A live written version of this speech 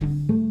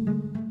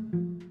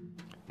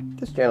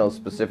This channel is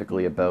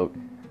specifically about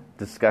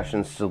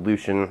discussion,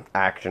 solution,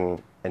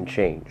 action, and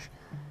change.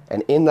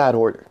 And in that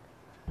order.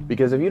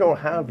 Because if you don't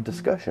have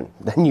discussion,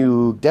 then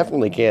you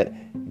definitely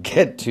can't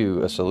get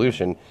to a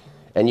solution,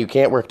 and you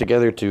can't work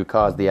together to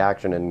cause the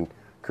action and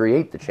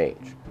create the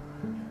change.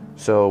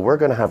 So we're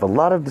going to have a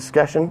lot of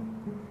discussion,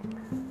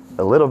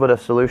 a little bit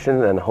of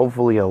solution, and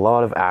hopefully a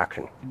lot of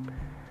action.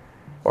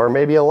 Or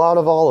maybe a lot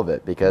of all of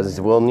it, because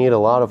we'll need a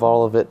lot of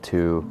all of it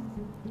to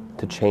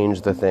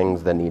change the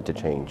things that need to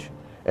change.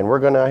 And we're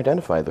going to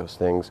identify those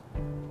things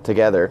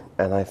together,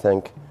 and I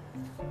think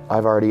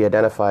I've already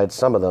identified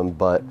some of them,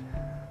 but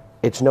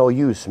it's no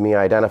use me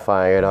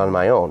identifying it on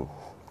my own.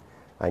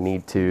 I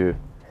need to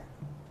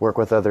work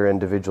with other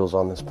individuals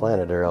on this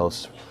planet, or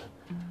else,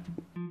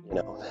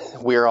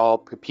 we're all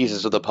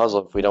pieces of the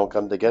puzzle. If we don't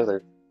come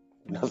together,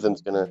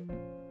 nothing's gonna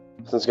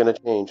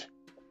change.